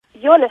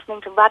You're listening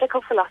to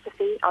Radical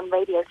Philosophy on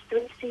Radio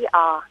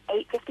 3CR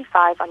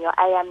 855 on your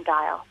AM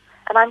dial.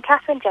 And I'm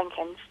Catherine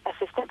Jenkins,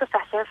 Assistant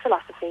Professor of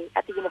Philosophy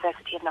at the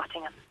University of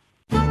Nottingham.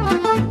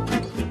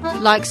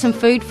 Like some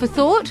food for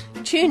thought?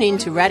 Tune in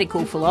to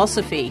Radical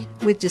Philosophy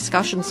with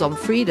discussions on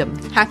freedom,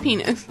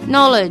 happiness,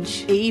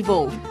 knowledge,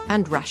 evil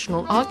and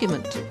rational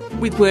argument.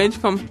 With words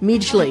from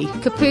Midgley,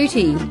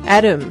 Caputi,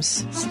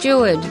 Adams,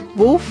 Stewart,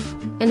 Wolf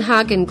and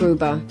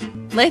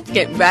Hagengruber. Let's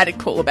get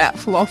radical about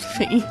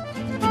philosophy.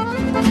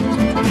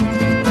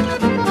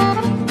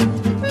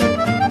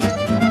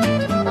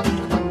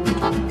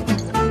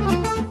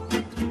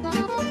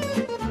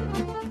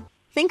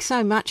 Thanks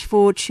so much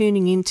for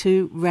tuning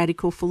into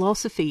Radical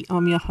Philosophy.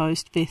 I'm your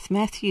host, Beth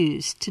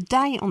Matthews.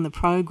 Today on the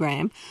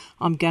program,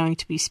 I'm going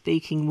to be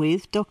speaking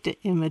with Dr.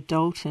 Emma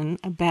Dalton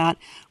about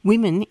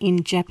women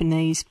in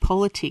Japanese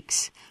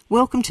politics.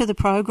 Welcome to the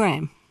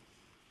program.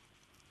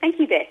 Thank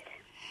you, Beth.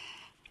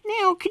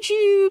 Now, could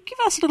you give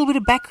us a little bit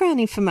of background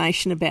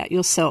information about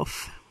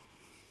yourself?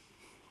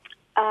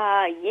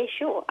 Yeah,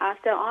 sure.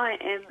 So I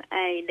am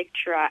a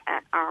lecturer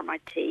at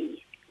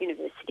RMIT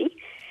University.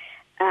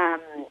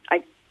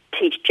 I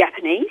teach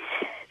Japanese,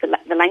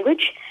 the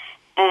language,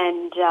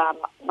 and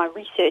my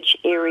research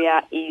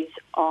area is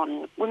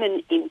on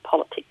women in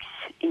politics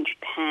in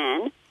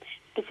Japan.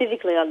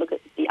 Specifically, I look at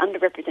the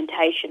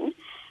underrepresentation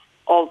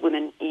of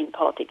women in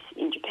politics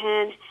in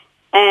Japan,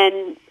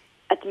 and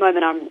at the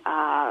moment I'm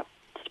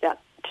just about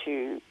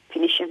to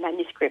finish a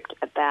manuscript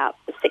about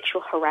the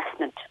sexual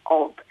harassment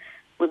of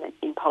women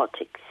in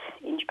politics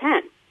in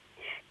Japan.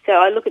 So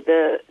I look at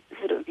the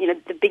sort of,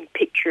 the big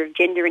picture of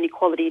gender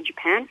inequality in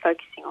Japan,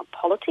 focusing on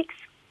politics.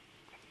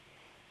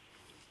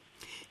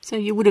 So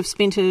you would have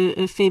spent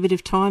a fair bit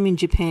of time in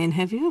Japan,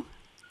 have you?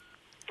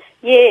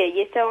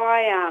 Yeah. So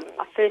I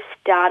first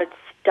started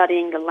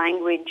studying the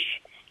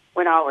language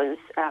when I was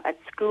at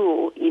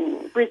school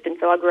in Brisbane.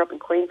 So I grew up in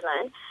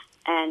Queensland,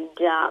 and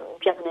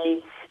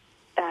Japanese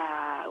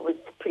was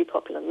a pretty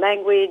popular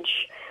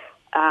language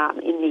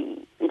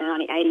in the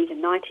 1980s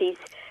and 90s.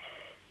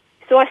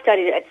 So I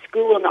studied it at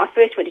school, and I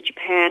first went to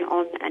Japan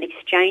on an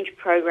exchange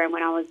program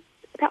when I was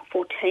about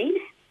 14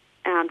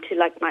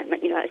 to my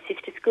a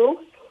sister school,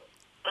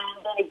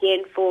 and then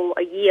again for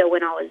a year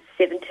when I was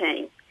 17.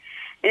 And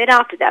then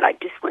after that, I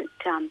just went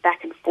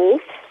back and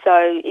forth.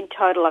 So in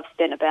total, I've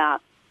spent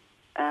about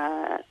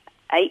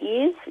 8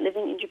 years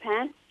living in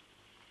Japan,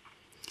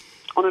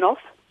 on and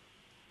off,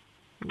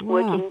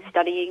 working,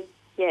 studying,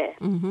 yeah.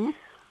 Mm-hmm.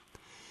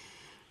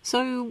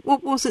 So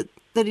what was it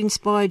that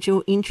inspired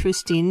your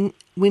interest in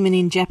women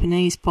in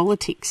Japanese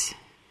politics?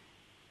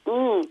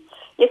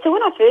 Yeah, so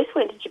when I first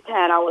went to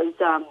Japan, I was,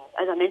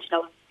 as I mentioned, I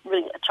was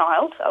really a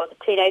child. I was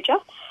a teenager.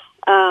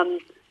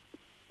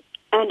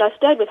 And I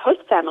stayed with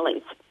host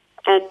families.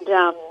 And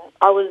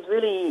I was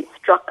really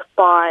struck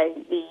by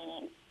the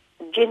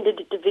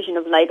gendered division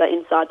of labour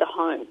inside the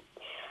home.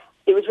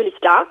 It was really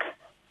stark.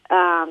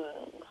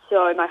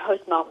 So my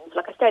host mums,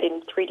 I stayed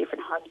in 3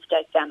 different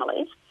homestay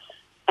families.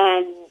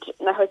 And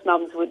my host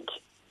mums would,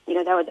 they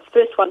were the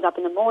first ones up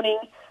in the morning,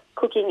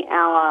 cooking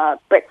our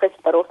breakfast,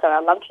 but also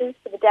our lunches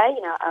for the day,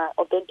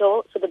 or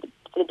bento for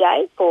the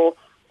day for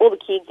all the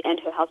kids and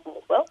her husband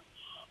as well.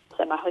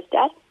 So my host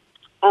dad,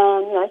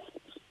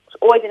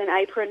 always in an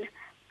apron,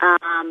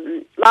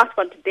 last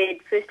one to bed,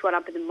 first one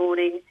up in the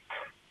morning.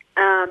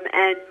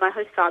 And my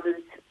host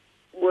fathers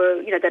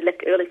were, they'd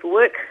left early for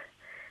work,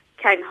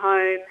 came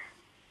home,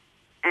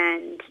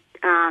 and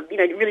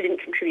really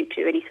didn't contribute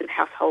to any sort of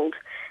household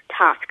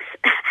tasks.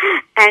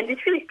 And this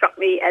really struck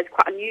me as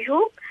quite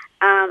unusual.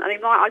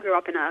 I grew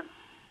up in a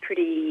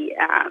pretty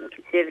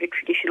conservative,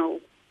 traditional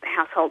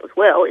household as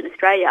well in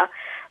Australia,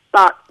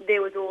 but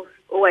there was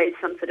always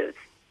some sort of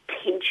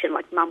tension,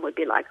 like mum would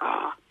be like,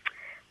 oh,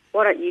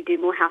 why don't you do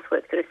more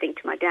housework sort of thing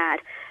to my dad.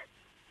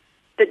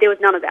 But there was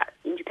none of that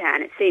in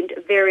Japan. It seemed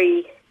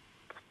very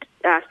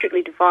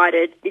strictly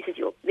divided. These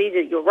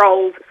are your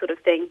roles sort of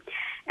thing.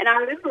 And I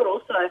remember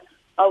also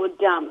I would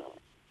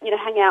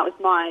hang out with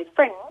my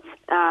friends,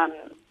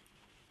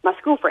 my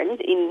school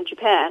friends in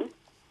Japan.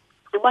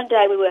 And one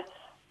day we were,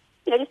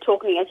 just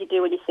talking as you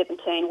do when you're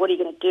 17. What are you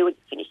going to do when you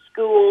finish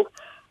school?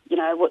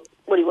 What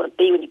do you want to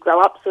be when you grow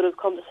up? Sort of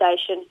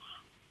conversation.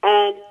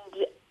 And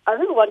I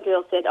remember one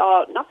girl said,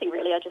 "Oh, nothing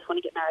really. I just want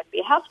to get married and be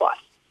a housewife."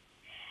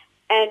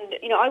 And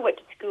I went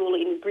to school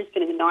in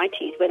Brisbane in the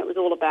 90s when it was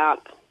all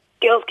about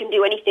girls can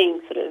do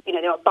anything. Sort of,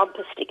 there were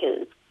bumper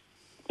stickers.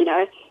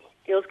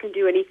 Girls can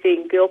do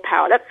anything, girl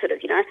power, that sort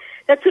of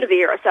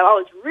era. So I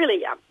was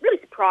really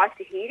surprised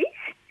to hear this,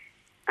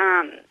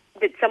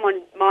 that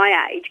someone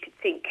my age could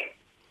think,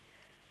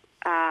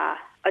 I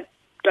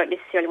don't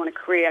necessarily want a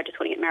career, I just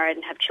want to get married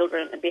and have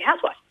children and be a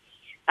housewife.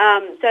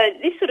 So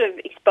this sort of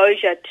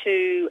exposure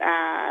to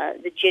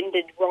the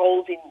gendered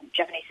roles in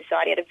Japanese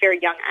society at a very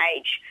young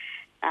age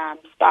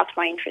sparked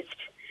my interest.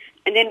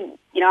 And then,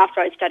 after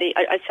I studied,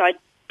 I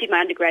did my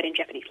undergrad in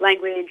Japanese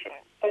language and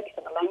focused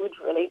on the language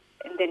really,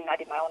 and then I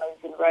did my honours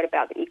and wrote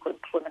about the equal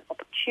employment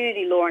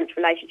opportunity law and its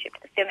relationship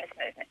to the feminist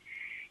movement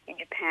in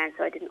Japan.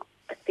 So I did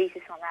a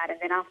thesis on that, and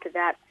then after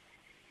that,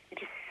 it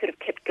just sort of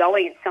kept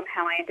going, and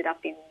somehow I ended up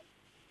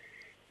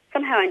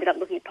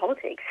looking at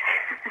politics.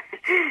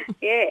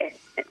 Yeah,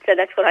 so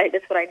that's what I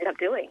ended up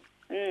doing.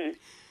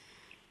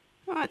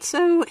 Right.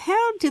 So,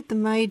 how did the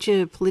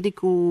major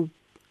political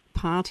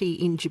party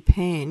in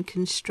Japan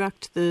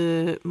construct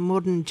the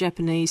modern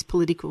Japanese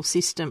political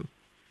system?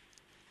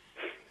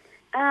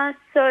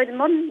 So the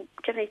modern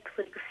Japanese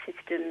political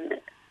system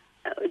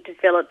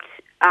developed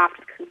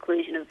after the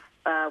conclusion of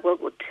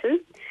World War II,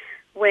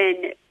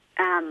 when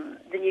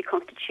the new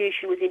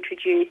constitution was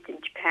introduced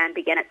and Japan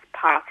began its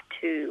path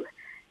to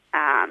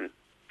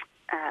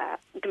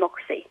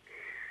democracy.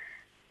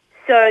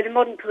 So the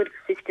modern political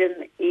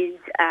system is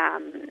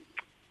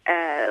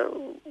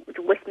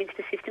the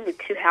Westminster system with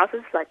two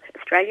houses, like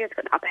Australia. It's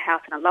got an upper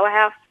house and a lower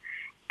house.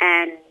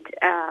 And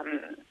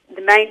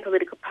the main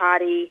political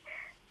party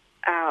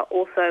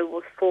also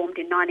was formed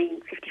in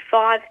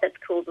 1955. That's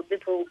called the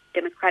Liberal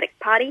Democratic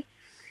Party.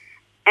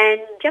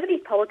 And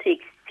Japanese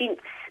politics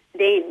since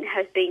then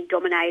has been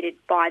dominated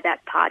by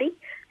that party.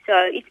 So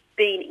it's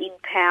been in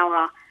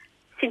power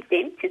since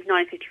then, since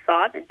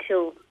 1955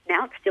 until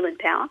now. It's still in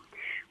power,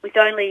 with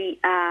only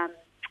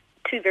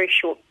two very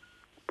short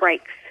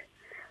breaks.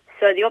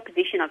 So the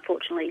opposition,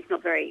 unfortunately, is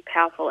not very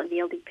powerful, and the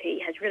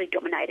LDP has really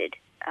dominated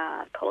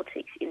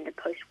politics in the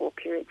post-war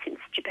period since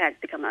Japan's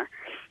become a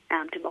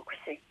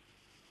democracy.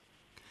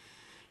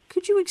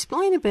 Could you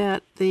explain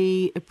about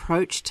the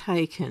approach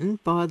taken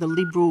by the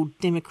Liberal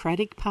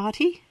Democratic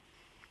Party?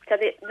 So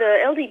the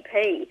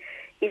LDP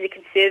is a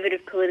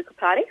conservative political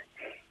party,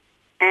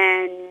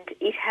 and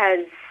it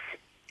has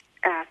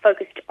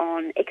focused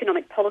on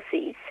economic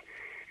policies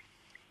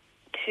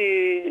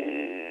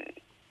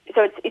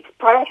so it's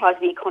prioritised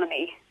the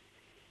economy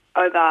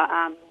over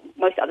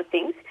most other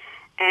things,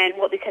 and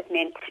what this has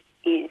meant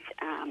is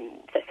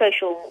so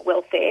social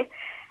welfare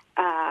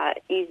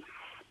is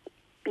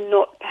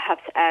not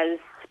perhaps as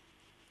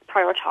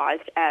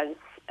prioritised as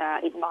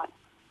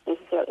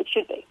it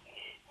should be.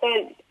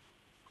 So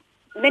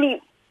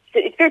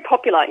it's very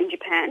popular in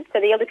Japan. So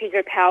the LDP is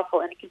very powerful,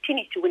 and it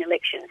continues to win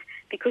elections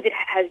because it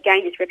has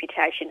gained its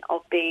reputation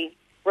of being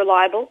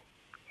reliable.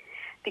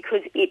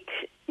 Because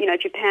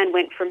Japan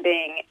went from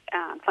being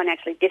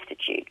financially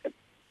destitute,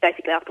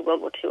 basically after World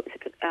War II,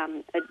 it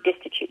was a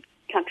destitute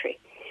country.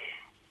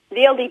 The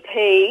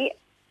LDP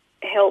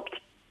helped,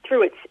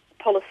 through its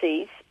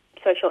policies,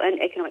 social and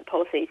economic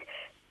policies,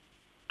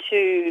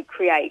 to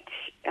create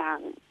a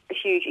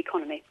huge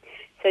economy.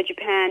 So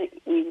Japan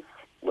it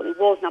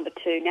was number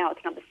 2, now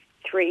it's number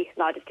 3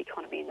 largest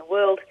economy in the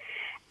world,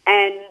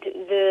 and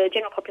the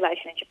general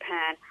population in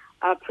Japan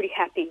are pretty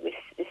happy with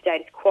the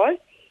status quo.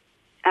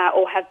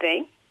 Or have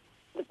been,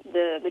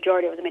 the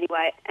majority of them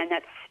anyway, and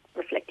that's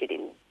reflected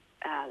in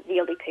the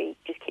LDP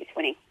just keeps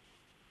winning.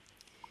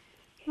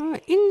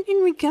 Right.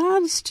 In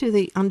regards to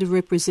the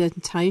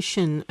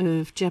underrepresentation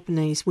of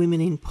Japanese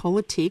women in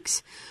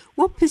politics,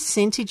 what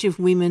percentage of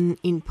women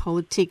in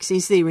politics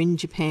is there in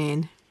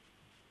Japan?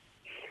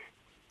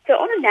 So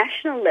on a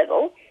national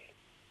level,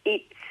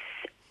 it's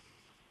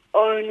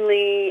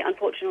only,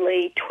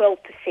 unfortunately, 12%.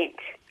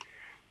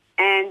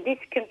 And this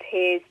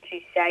compares to,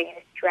 say, in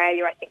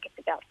Australia, I think it's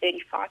about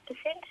 35%.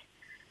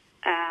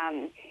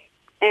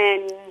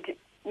 And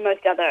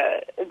most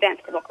other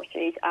advanced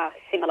democracies are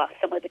similar,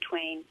 somewhere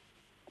between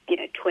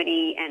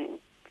 20 and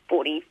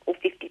 40 or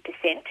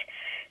 50%.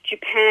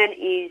 Japan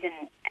is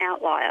an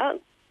outlier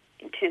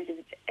in terms of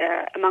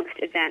amongst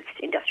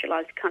advanced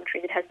industrialised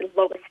countries. It has the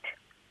lowest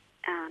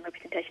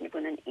representation of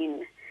women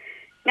in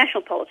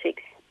national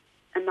politics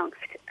amongst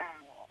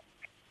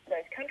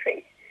those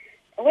countries.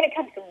 And when it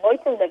comes to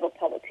local level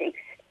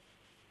politics,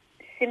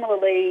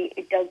 similarly,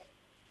 it does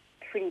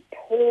pretty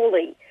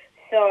poorly.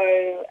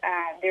 So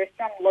there are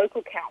some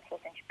local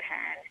councils in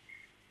Japan.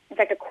 In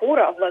fact, a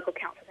quarter of local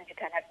councils in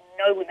Japan have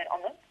no women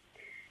on them.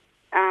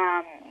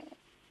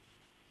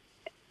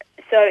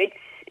 So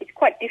it's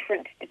quite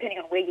different depending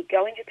on where you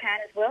go in Japan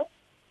as well.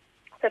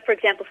 So, for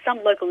example,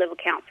 some local level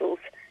councils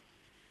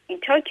in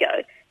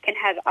Tokyo can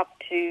have up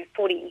to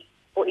 40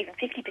 or even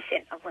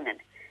 50% of women.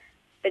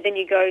 But then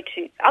you go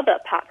to other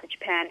parts of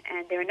Japan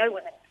and there are no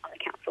women on the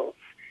councils.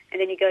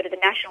 And then you go to the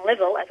national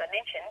level, as I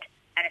mentioned,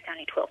 and it's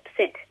only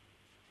 12%.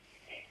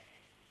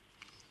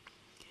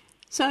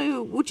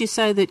 So would you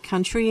say that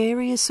country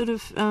areas sort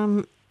of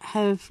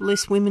have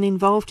less women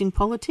involved in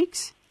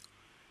politics?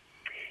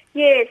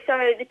 Yeah,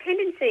 so the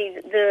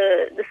tendency,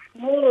 the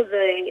smaller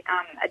the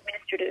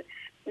administrative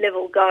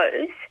level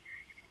goes,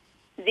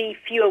 the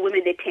fewer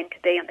women there tend to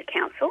be on the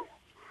council,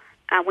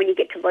 when you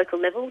get to local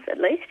levels at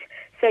least.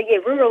 So yeah,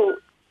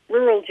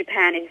 rural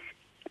Japan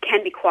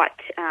can be quite,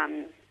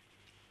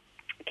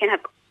 can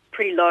have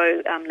pretty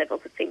low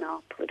levels of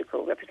female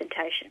political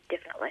representation,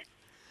 definitely.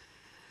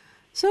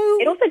 So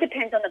it also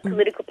depends on the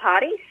political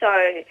party.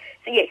 So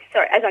yes,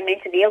 sorry, as I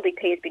mentioned, the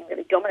LDP has been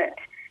really dominant.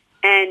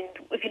 And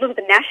if you look at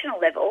the national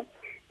level,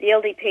 the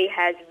LDP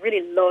has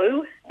really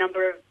low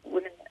number of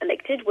women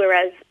elected,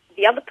 whereas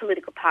the other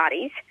political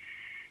parties,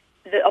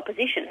 the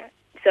opposition,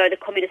 so the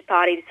Communist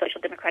Party, the Social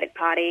Democratic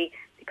Party,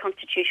 the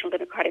Constitutional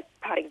Democratic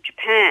Party of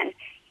Japan,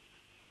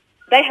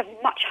 they have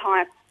much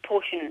higher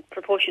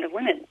proportion of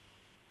women,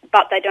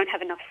 but they don't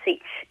have enough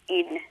seats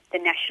in the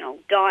national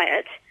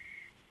diet.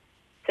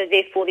 So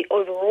therefore, the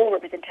overall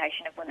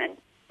representation of women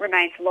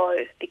remains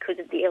low because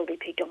of the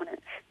LDP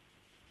dominance.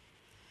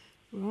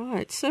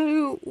 Right.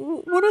 So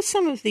what are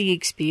some of the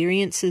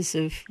experiences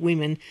of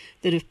women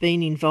that have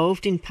been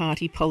involved in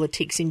party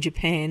politics in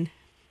Japan?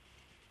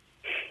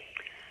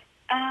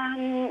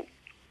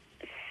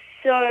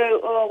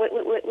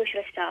 Where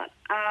should I start?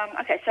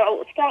 Okay, so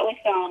I'll start with,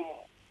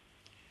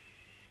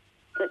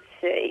 let's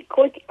see,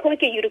 Koike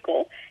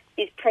Yuriko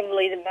is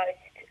probably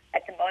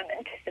at the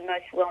moment, the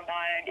most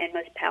well-known and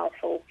most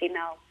powerful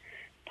female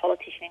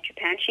politician in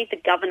Japan. She's the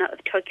governor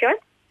of Tokyo.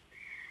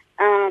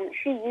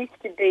 She used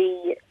to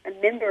be a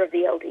member of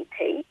the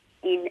LDP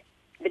in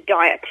the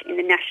Diet, in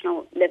the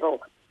national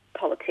level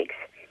politics.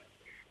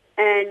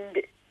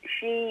 And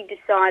she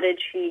decided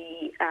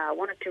she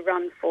wanted to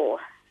run for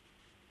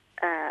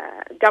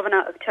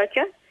governor of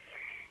Tokyo.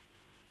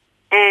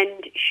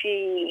 And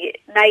she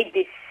made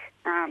this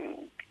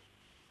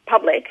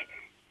public,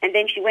 and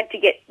then she went to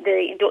get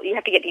you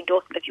have to get the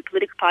endorsement of your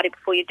political party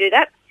before you do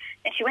that.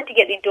 And she went to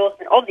get the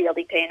endorsement of the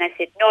LDP, and they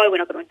said, no, we're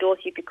not going to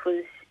endorse you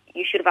because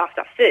you should have asked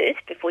us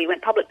first before you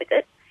went public with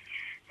it.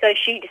 So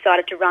she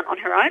decided to run on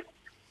her own,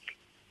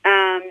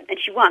 and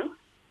she won,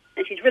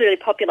 and she's really, really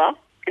popular.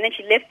 And then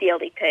she left the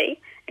LDP,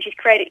 and she's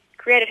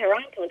created her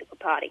own political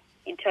party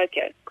in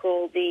Tokyo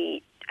called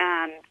the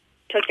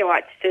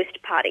Tokyoites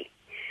First Party.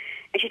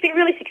 And she's been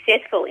really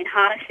successful in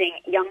harnessing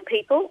young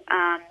people.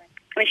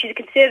 She's a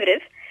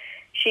conservative.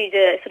 She's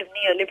a sort of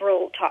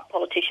neoliberal type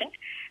politician,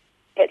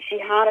 but she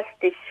harnessed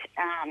this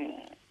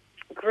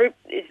group,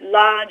 this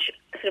large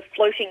sort of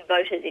floating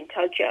voters in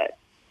Tokyo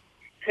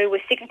who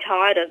were sick and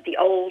tired of the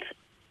old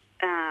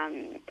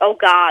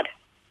guard,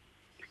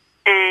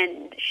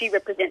 and she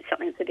represents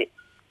something that's a bit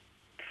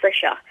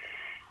fresher.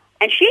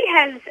 And she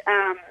has,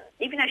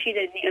 even though she's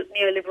a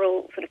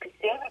neoliberal sort of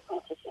conservative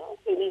politician,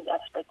 who is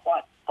actually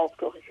quite old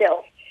school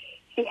herself,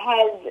 she's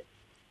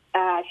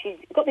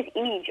got this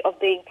image of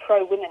being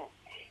pro-women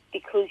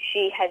because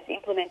she has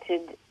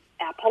implemented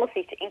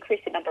policies to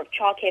increase the number of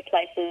childcare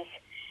places,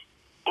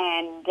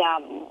 and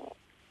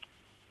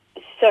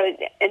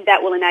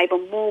that will enable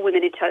more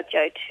women in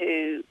Tokyo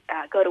to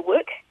go to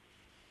work.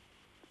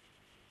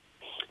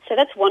 So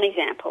that's one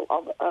example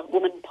of a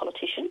woman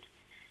politician.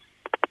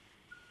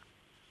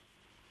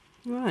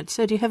 Right.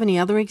 So do you have any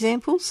other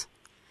examples?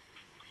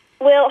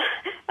 Well,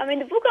 I mean,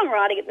 the book I'm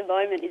writing at the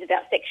moment is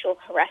about sexual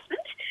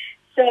harassment.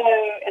 So,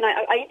 and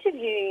I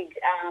interviewed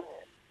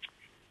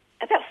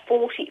about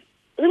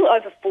a little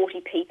over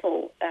 40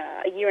 people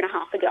a year and a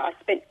half ago. I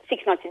spent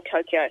 6 nights in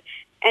Tokyo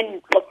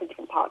and lots of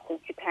different parts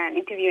of Japan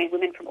interviewing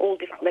women from all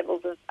different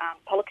levels of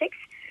politics.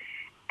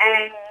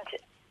 And,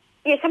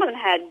 yeah, some of them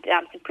had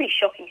some pretty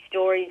shocking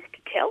stories to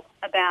tell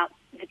about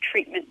the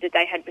treatment that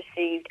they had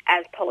received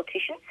as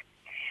politicians.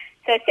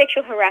 So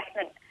sexual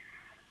harassment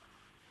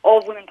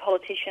of women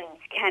politicians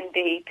can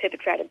be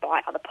perpetrated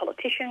by other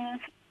politicians,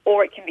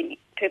 or it can be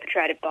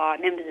perpetrated by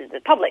members of the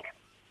public,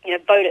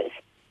 voters.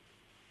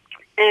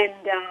 And,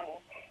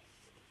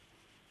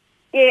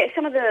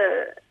 some of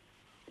the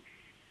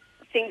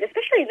things,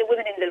 especially the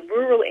women in the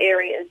rural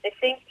areas, there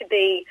seems to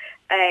be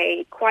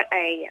quite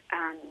a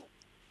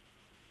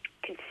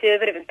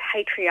conservative and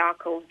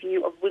patriarchal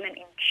view of women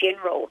in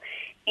general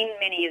in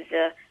many of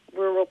the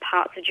rural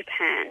parts of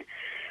Japan,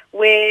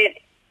 where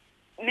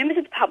members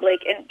of the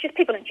public and just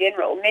people in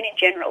general, men in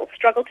general,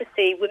 struggle to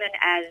see women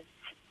as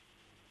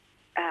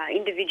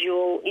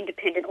individual,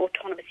 independent,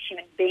 autonomous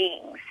human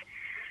beings,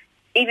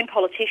 even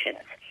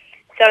politicians.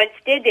 So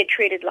instead they're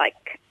treated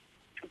like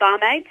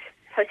barmaids,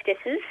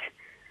 hostesses,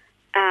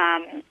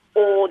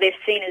 or they're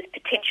seen as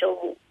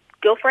potential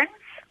girlfriends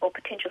or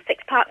potential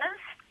sex partners.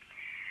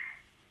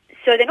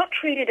 So they're not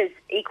treated as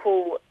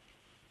equals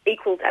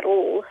at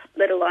all,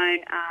 let alone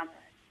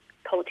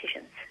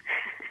politicians.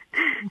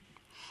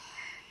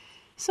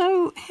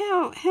 So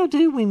how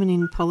do women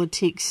in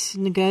politics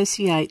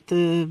negotiate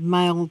the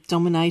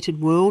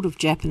male-dominated world of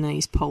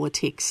Japanese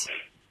politics?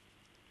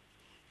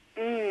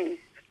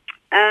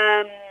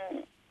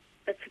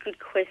 That's a good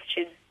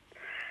question.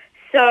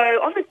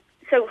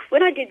 So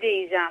when I did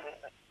these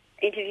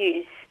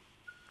interviews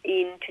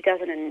in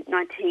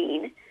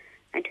 2019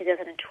 and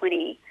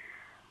 2020,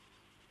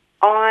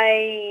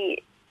 I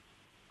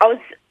was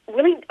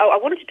willing. I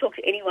wanted to talk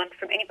to anyone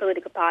from any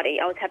political party.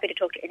 I was happy to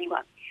talk to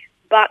anyone,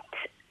 but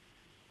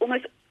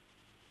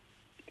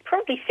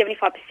probably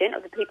 75%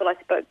 of the people I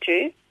spoke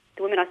to,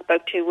 the women I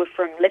spoke to, were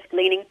from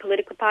left-leaning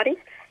political parties.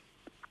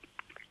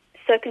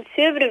 So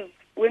conservative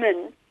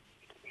women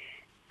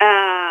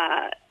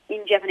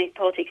in Japanese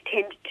politics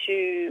tend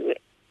to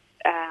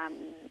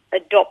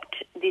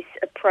adopt this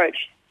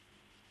approach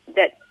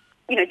that,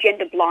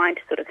 gender-blind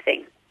sort of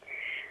thing,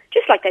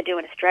 just like they do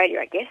in Australia,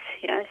 I guess,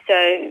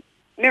 So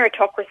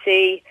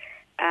meritocracy,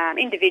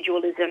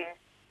 individualism,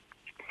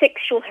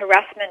 sexual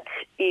harassment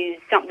is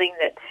something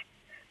that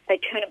they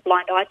turn a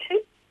blind eye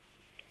to,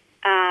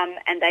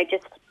 and they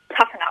just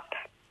toughen up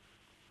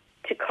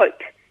to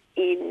cope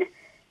in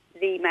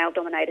the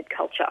male-dominated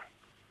culture.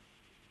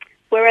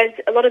 Whereas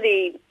a lot of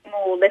the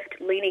more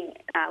left-leaning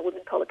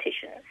women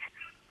politicians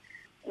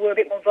were a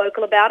bit more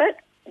vocal about it,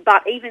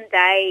 but even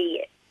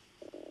they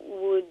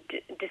would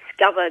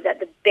discover that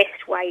the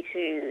best way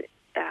to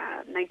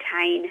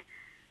maintain,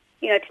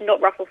 to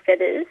not ruffle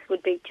feathers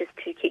would be just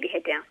to keep your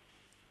head down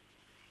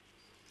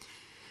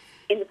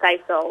in the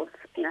face of,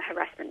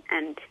 harassment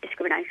and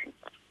discrimination.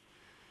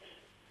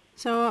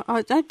 So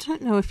I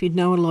don't know if you'd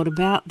know a lot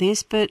about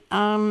this, but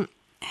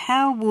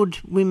how would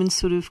women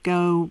sort of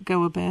go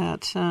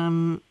about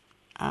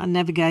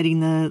navigating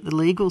the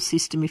legal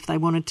system if they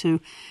wanted to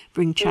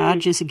bring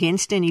charges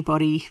against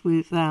anybody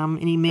with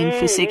any men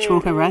for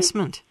sexual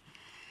harassment?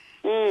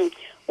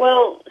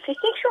 Well, so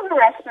sexual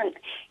harassment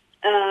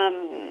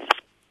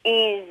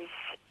is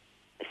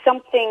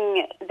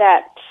something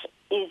that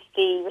is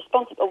the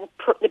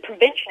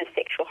prevention of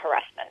sexual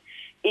harassment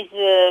is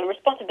the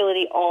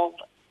responsibility of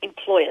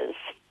employers.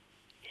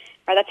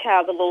 Right, that's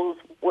how the laws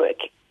work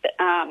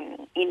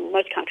in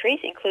most countries,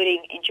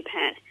 including in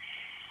Japan.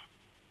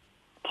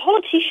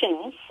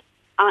 Politicians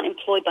aren't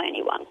employed by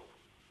anyone.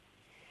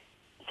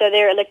 So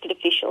they're elected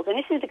officials. And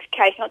this is the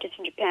case not just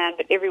in Japan,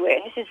 but everywhere.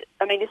 And this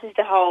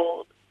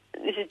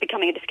is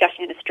becoming a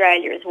discussion in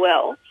Australia as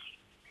well,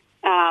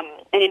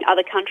 and in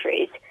other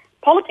countries.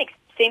 Politics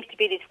seems to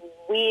be this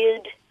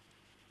weird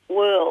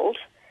world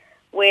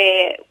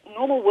where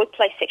normal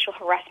workplace sexual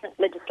harassment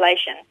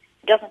legislation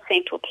doesn't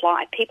seem to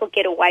apply. People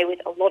get away with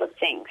a lot of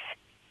things,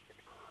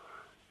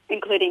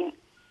 including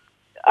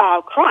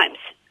crimes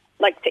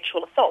like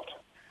sexual assault.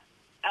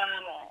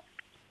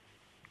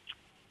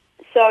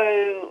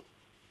 So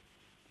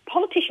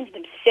politicians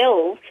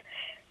themselves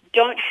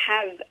don't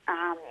have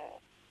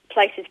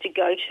places to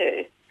go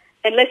to,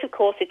 unless, of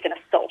course, it's an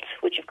assault,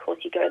 which, of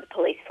course, you go to the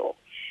police for.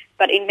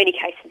 But in many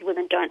cases,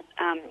 women don't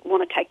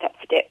want to take that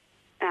step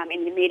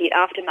in the immediate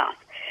aftermath.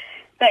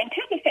 But in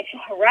terms of sexual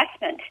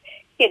harassment,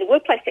 the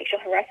workplace sexual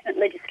harassment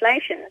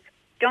legislations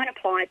don't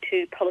apply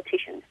to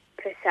politicians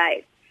per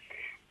se.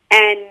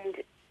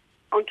 And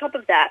on top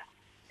of that,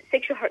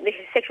 the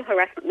sexual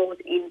harassment laws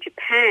in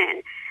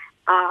Japan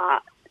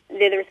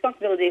they're the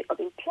responsibility of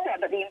the employer,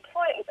 but the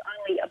employer is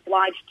only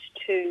obliged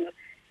to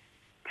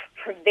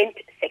prevent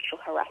sexual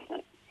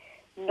harassment,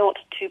 not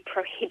to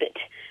prohibit.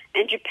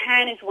 And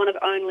Japan is one of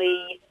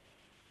only,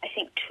 I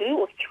think, 2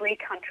 or 3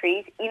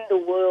 countries in the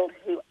world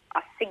who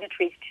are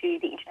signatories to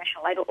the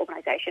International Labour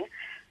Organization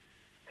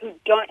who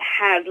don't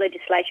have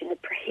legislation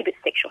that prohibits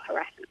sexual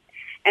harassment.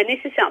 And this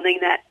is something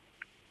that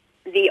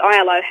the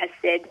ILO has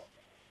said,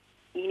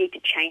 you need to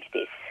change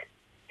this.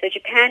 So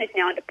Japan is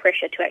now under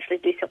pressure to actually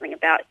do something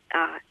about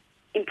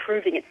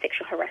improving its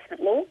sexual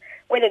harassment law.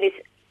 Whether this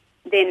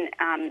then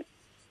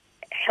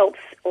helps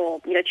or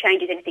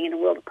changes anything in the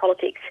world of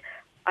politics,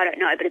 I don't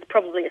know, but it's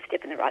probably a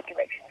step in the right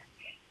direction.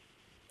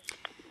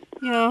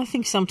 Yeah, I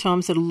think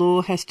sometimes the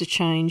law has to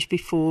change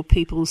before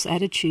people's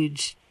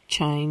attitudes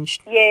change.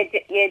 Yeah,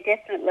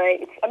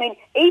 definitely.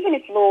 Even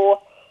if the laws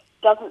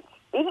don't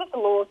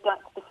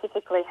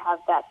specifically have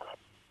that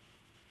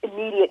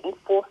immediate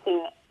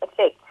enforcing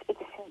effect, it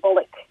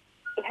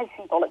has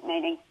symbolic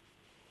meaning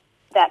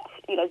that,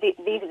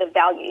 these are the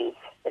values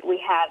that we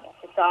have in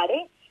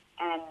society,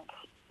 and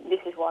this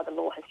is why the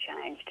law has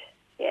changed.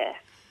 Yeah.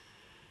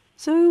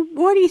 So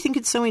why do you think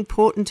it's so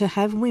important to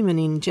have women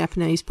in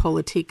Japanese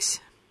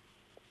politics?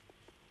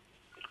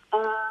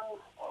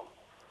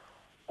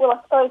 Well,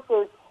 I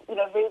suppose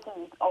there's,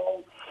 reasons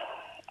of,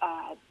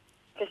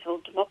 first of all,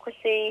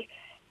 democracy.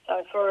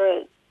 So for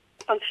a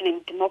functioning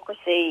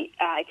democracy,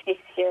 it's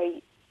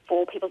necessary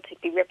for people to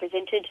be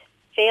represented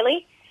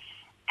fairly.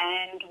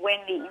 And when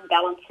the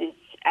imbalance is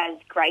as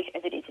great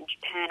as it is in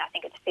Japan, I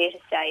think it's fair to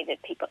say that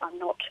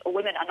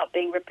women are not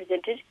being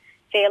represented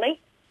fairly.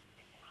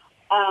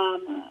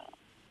 And,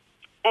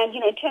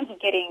 in terms of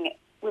getting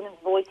women's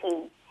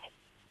voices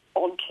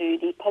onto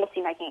the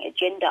policy-making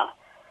agenda,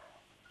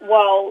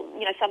 while,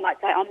 some might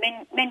say,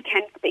 men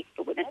can speak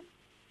for women,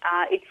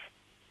 it's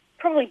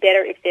probably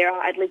better if there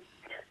are at least,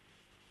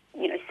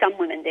 some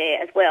women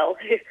there as well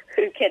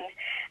who can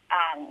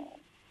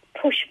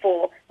push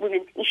for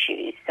women's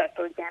issues. So,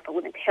 for example,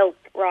 women's health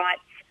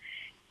rights,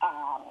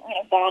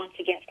 violence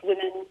against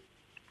women,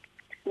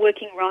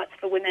 working rights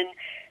for women.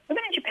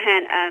 Women in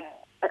Japan,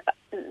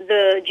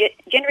 the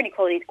gender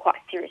inequality is quite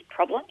a serious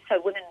problem. So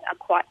women are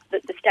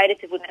the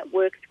status of women at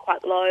work is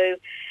quite low.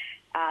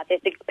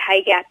 The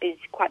pay gap is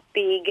quite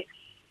big.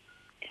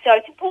 So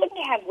it's important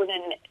to have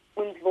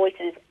women's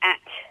voices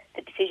at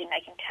the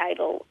decision-making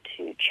table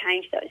to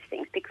change those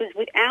things, because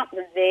without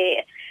them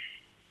there,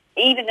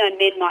 even though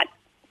men might,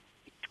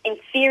 in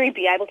theory,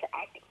 be able to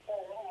act for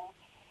women,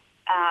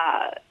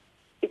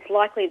 it's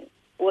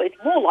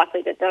more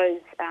likely that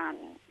those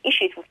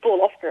issues will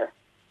fall off the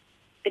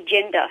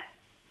agenda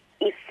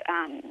if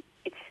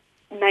it's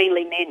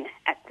mainly men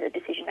at the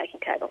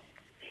decision-making table.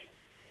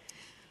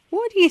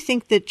 Why do you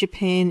think that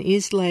Japan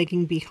is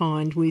lagging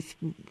behind with,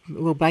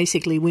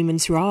 basically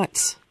women's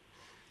rights?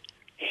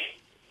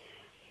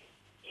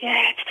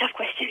 Yeah, it's a tough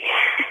question.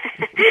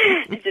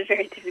 It's a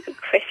very difficult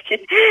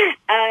question.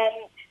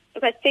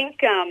 Look, I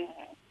think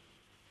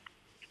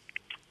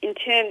in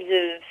terms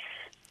of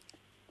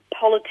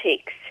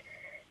politics,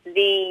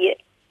 the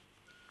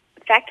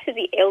fact that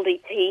the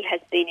LDP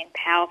has been in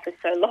power for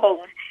so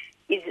long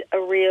is a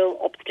real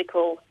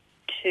obstacle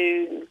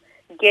to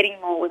getting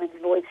more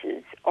women's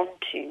voices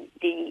onto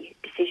the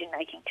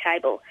decision-making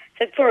table.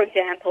 So, for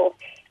example,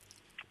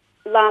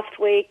 last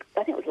week,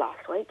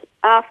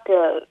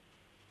 after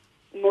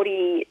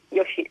Mori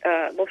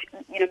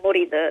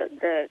Mori,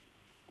 the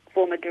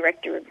former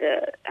director of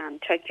the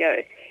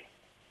Tokyo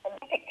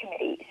Olympic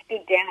Committee,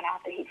 stood down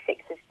after his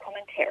sexist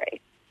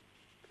commentary,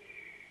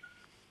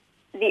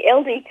 the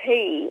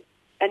LDP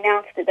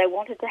announced that they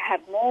wanted to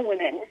have more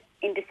women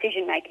in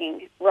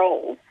decision-making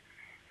roles.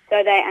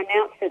 So they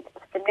announced that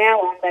from now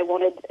on they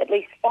wanted at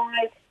least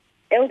 5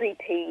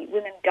 LDP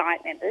women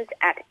Diet members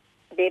at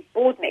their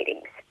board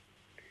meetings.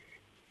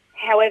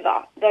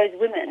 However, those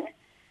women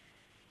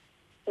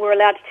were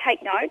allowed to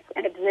take notes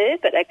and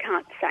observe, but they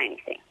can't say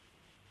anything.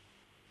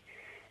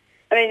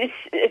 I mean,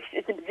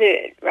 it's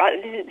absurd, right?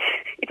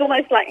 It's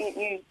almost like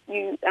you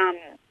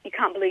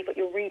can't believe what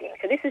you're reading.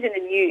 So this was in the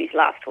news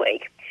last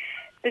week.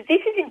 But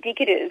this is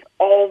indicative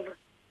of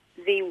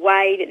the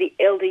way that the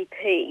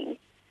LDP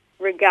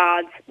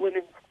regards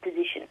women's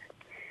positions.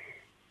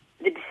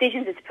 The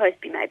decisions are supposed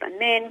to be made by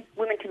men.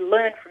 Women can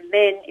learn from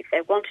men if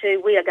they want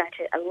to. We are going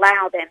to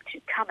allow them to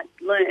come and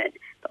learn,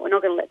 but we're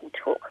not going to let them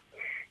talk.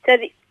 So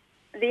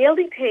the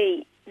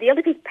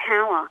LDP's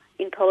power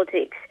in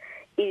politics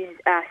is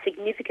a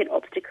significant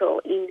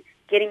obstacle in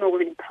getting more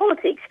women in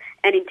politics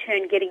and in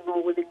turn getting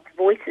more women's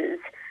voices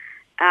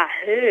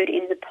heard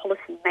in the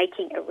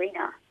policy-making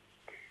arena.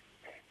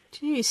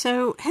 Gee,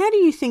 so how do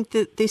you think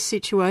that this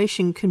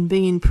situation can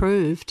be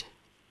improved?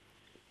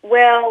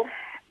 Well,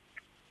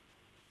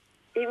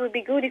 it would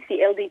be good if the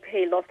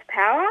LDP lost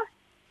power,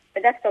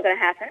 but that's not going to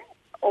happen,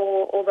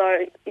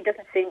 although it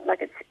doesn't seem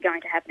like it's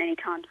going to happen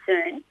anytime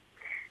soon.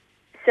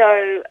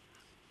 So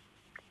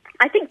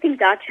I think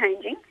things are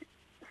changing.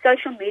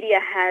 Social media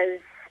has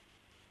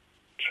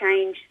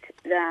changed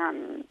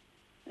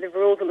the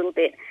rules a little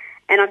bit,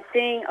 and I'm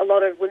seeing a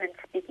lot of women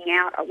speaking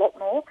out a lot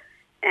more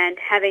and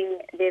having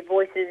their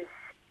voices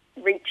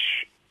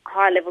reach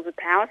higher levels of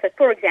power. So,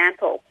 for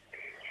example,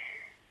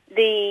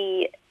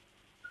 the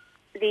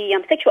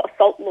sexual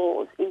assault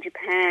laws in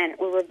Japan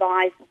were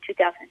revised in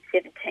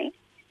 2017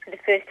 for the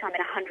first time in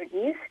 100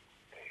 years.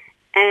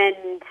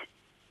 And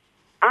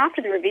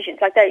after the revisions,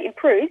 like they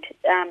improved,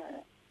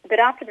 but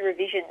after the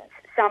revisions,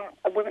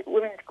 a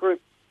women's group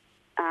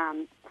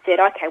said,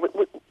 okay,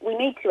 we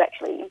need to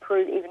actually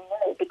improve even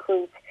more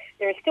because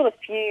there are still a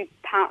few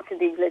parts of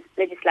the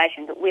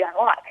legislation that we don't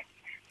like.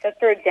 So,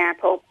 for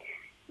example,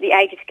 the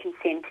age of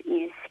consent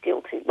is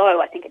still too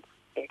low. I think it's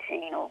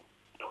 13 or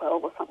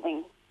 12 or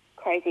something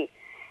crazy.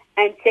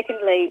 And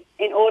secondly,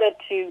 in order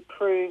to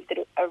prove that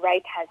a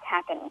rape has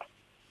happened,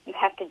 you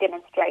have to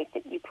demonstrate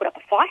that you put up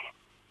a fight.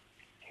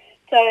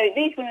 So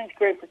these women's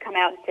groups have come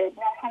out and said,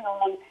 no, hang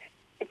on,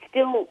 it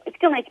still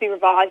needs to be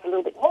revised a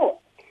little bit more.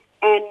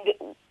 And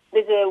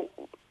there's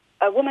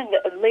a woman,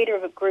 a leader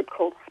of a group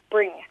called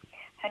Spring.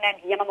 Her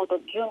name's Yamamoto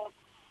Jun,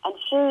 and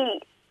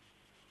she,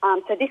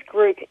 so this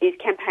group is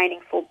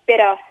campaigning for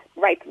better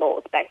rape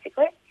laws,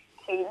 basically,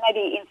 to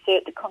maybe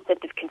insert the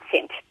concept of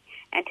consent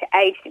and to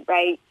raise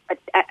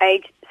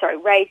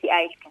the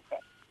age of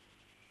consent.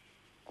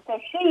 So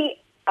she,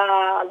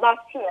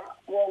 last year,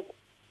 was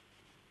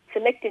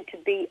selected to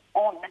be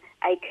on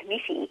a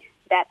committee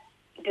that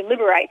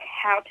deliberates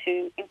how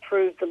to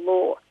improve the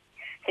law.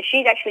 So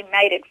she's actually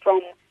made it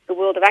from the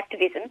world of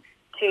activism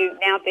to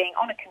now being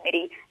on a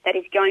committee that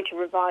is going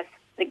to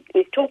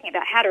is talking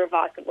about how to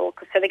revise the law.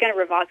 So they're going to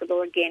revise the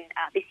law again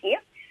this year,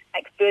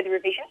 make further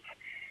revisions.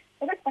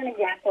 So that's one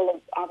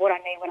example of what I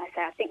mean when I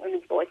say I think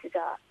women's voices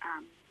are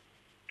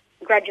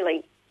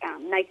gradually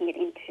making it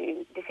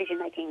into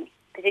decision-making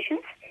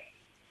positions.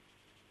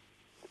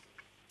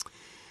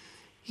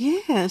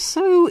 Yeah,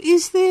 so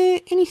is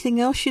there anything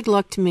else you'd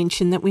like to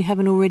mention that we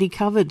haven't already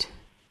covered?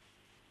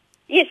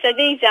 Yeah, so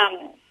these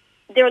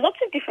there are lots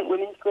of different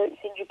women's groups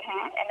in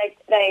Japan, and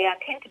they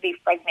tend to be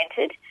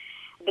fragmented.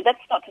 But that's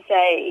not to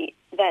say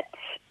that,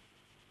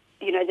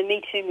 you know, the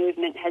Me Too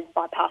movement has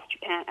bypassed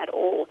Japan at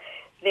all.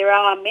 There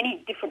are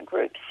many different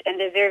groups, and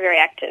they're very, very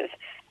active,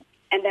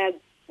 and they're,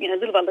 you know,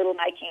 little by little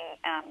making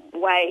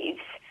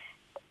waves.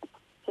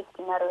 Just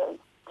a matter of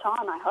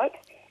time, I hope.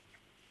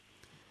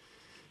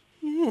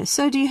 Yeah,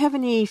 so do you have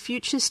any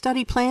future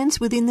study plans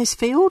within this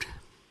field?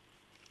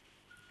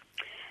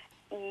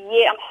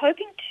 Yeah, I'm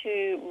hoping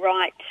to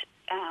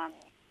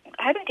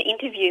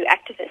interview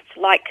activists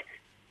like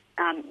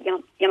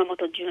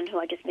Yamamoto Jun, who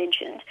I just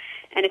mentioned,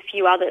 and a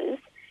few others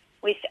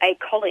with a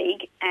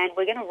colleague, and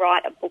we're going to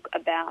write a book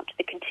about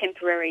the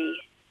contemporary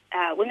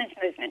women's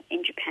movement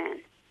in Japan.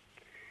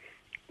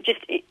 In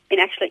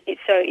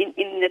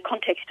the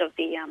context of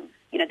the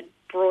the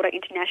broader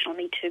international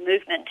Me Too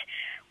movement,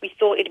 we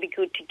thought it'd be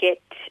good to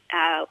get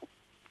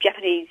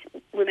Japanese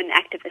women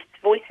activists'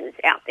 voices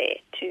out there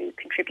to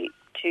contribute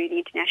to the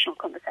international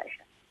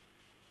conversation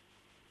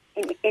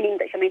in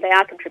English. I mean, they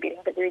are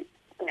contributing, but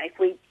if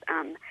we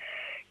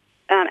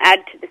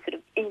add to the sort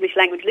of English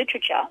language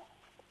literature,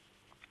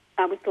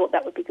 we thought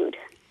that would be good.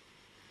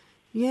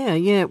 Yeah,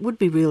 it would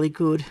be really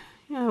good.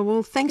 Yeah,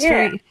 well, thanks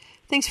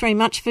very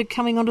much for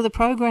coming onto the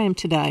program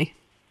today.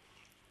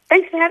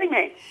 Thanks for having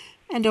me.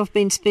 And I've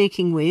been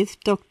speaking with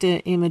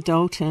Dr. Emma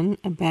Dalton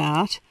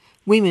about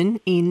women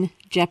in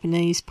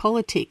Japanese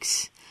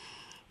politics.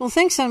 Well,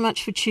 thanks so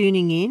much for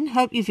tuning in.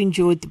 Hope you've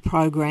enjoyed the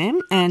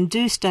program, and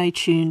do stay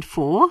tuned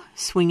for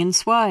Swing and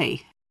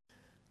Sway.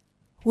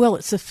 Well,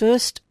 it's the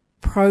first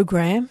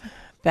program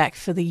back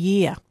for the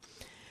year,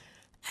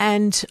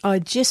 and I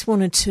just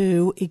wanted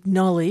to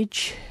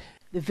acknowledge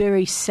the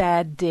very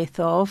sad death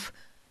of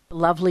the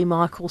lovely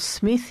Michael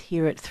Smith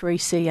here at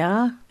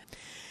 3CR.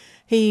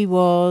 He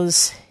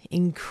was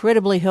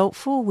incredibly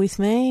helpful with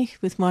me,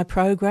 with my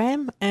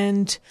program,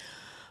 and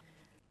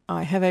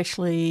I have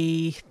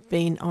actually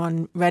been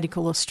on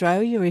Radical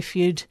Australia if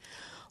you'd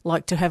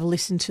like to have a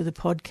listen to the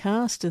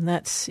podcast, and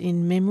that's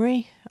in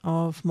memory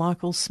of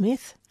Michael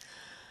Smith.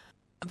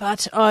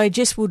 But I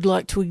just would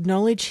like to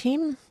acknowledge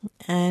him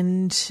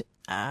and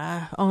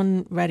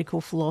on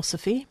Radical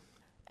Philosophy.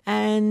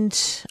 And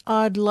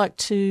I'd like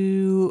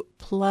to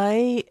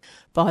play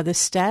by the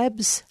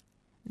Stabs,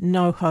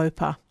 No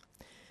Hoper.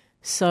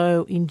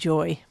 So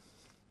enjoy.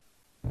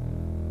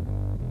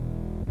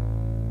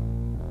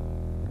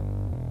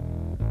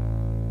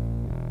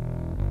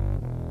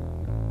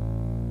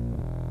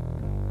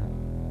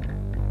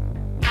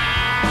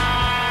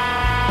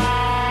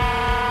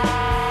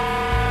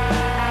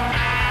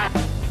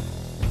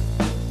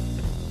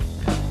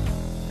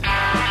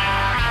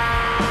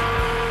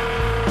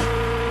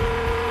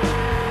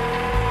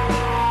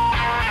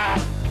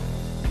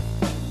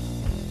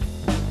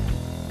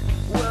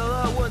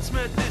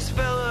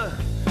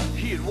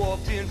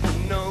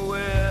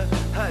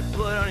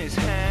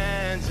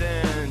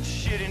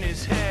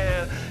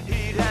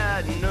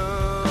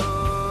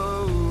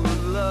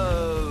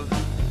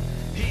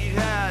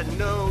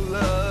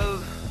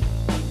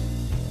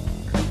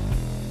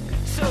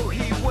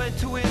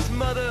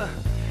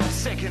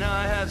 Can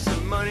I have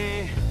some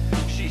money?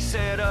 She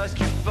said, ask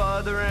your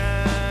father,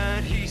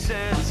 and he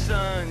said,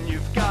 son,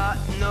 you've got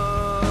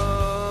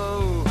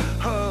no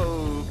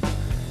hope.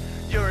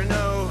 You're a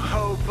no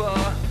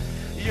hoper.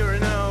 You're a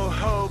no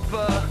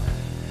hoper.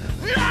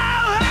 No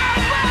hoper!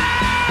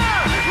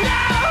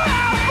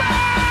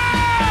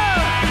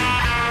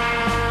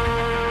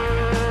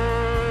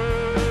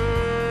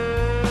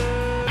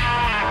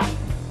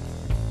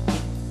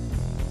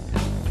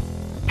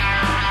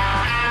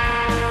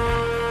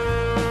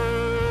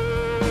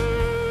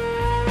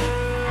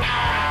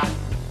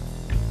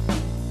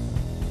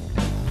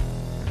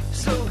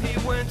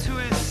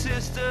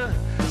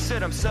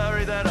 Said, I'm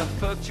sorry that I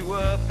fucked you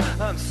up.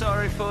 I'm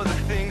sorry for the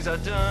things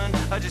I've done.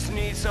 I just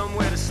need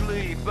somewhere to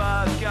sleep.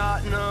 I've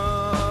got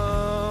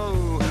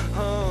no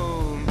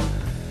home.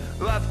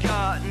 I've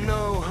got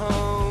no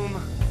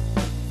home.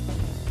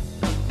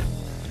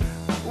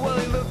 Well,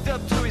 he looked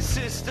up to his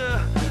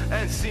sister,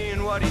 and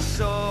seeing what he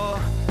saw,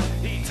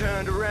 he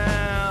turned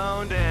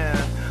around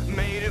and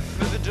made it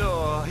for the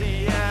door.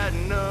 He had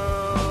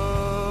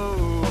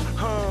no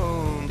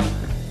home.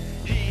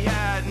 He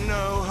had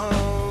no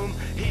home.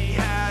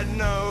 No home.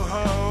 No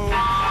home!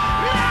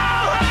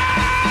 No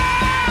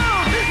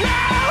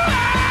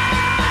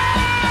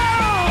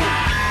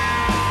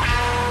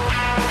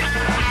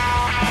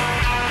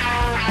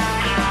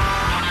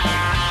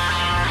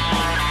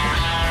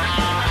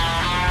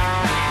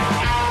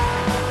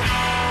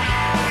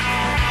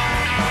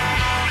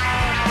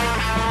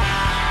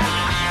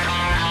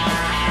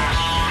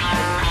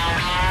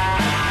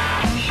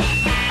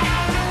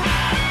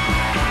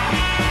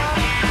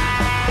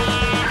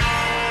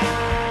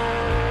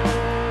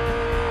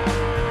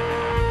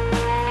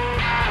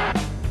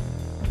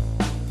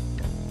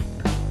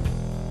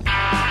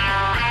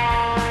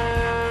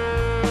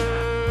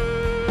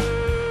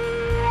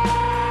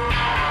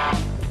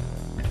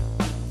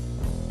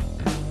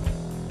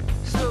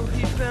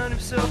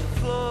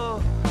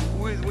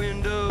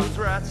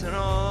and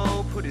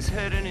all, put his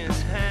head in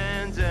his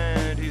hands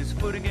and his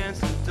foot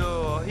against the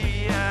door.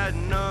 He had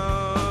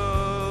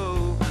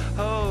no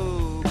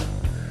hope.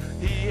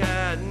 He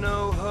had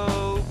no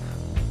hope.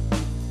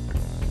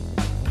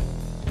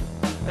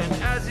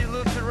 And as he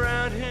looked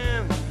around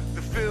him,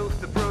 the filth,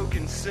 the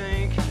broken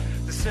sink,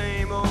 the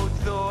same old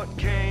thought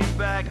came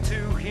back to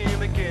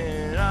him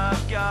again.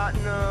 I've got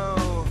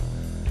no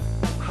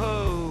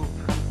hope.